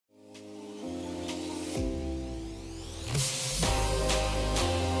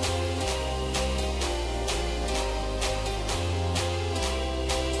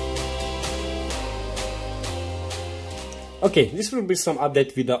Okay, this will be some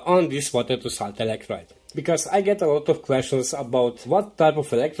update video on this water to salt electrolyte, because I get a lot of questions about what type of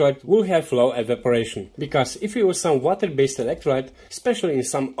electrolyte will have low evaporation. Because if you use some water-based electrolyte, especially in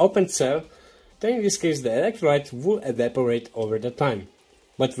some open cell, then in this case the electrolyte will evaporate over the time.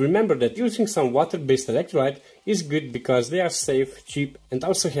 But remember that using some water-based electrolyte is good because they are safe, cheap and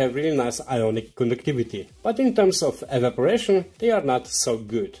also have really nice ionic conductivity. But in terms of evaporation, they are not so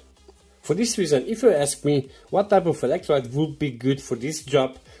good. For this reason, if you ask me what type of electrolyte would be good for this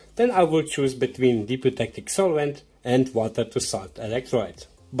job, then I will choose between deep eutectic solvent and water to salt electrolyte.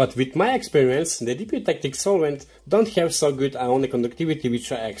 But with my experience, the deep eutectic solvent don't have so good ionic conductivity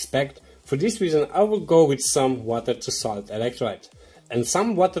which I expect. For this reason, I will go with some water to salt electrolyte. And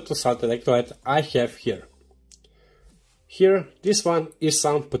some water to salt electrolyte I have here. Here, this one is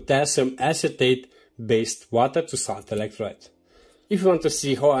some potassium acetate based water to salt electrolyte. If you want to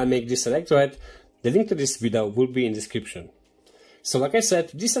see how I make this electrolyte, the link to this video will be in the description. So like I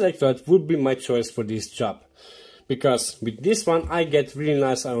said, this electrolyte would be my choice for this job. Because with this one I get really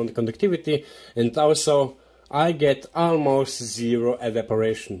nice ionic conductivity and also I get almost zero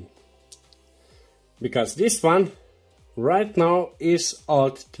evaporation. Because this one right now is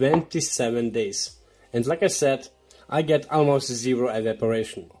old 27 days. And like I said, I get almost zero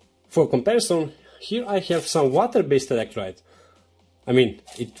evaporation. For comparison, here I have some water-based electrolyte. I mean,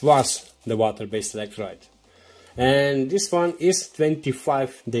 it was the water-based electrolyte. And this one is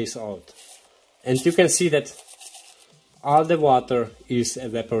 25 days old. And you can see that all the water is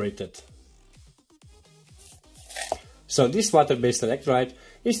evaporated. So this water-based electrolyte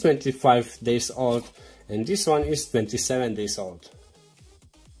is 25 days old and this one is 27 days old.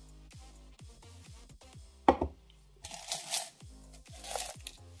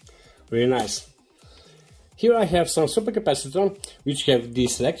 Really nice. Here I have some supercapacitor which have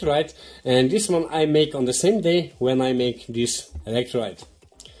this electrolyte, and this one I make on the same day when I make this electrolyte.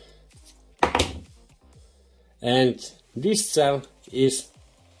 And this cell is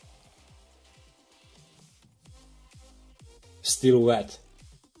still wet.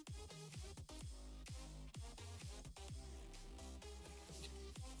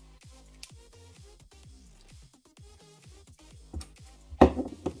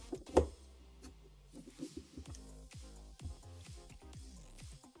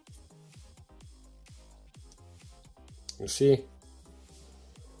 You see?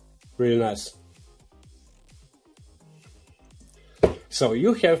 Really nice. So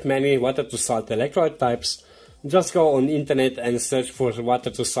you have many water to salt electrolyte types. Just go on internet and search for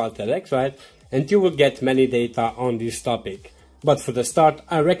water to salt electrolyte and you will get many data on this topic. But for the start,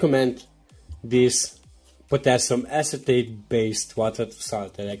 I recommend this potassium acetate based water to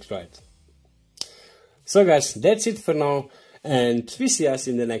salt electrolyte. So guys, that's it for now and we see us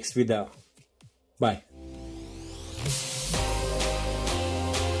in the next video. Bye.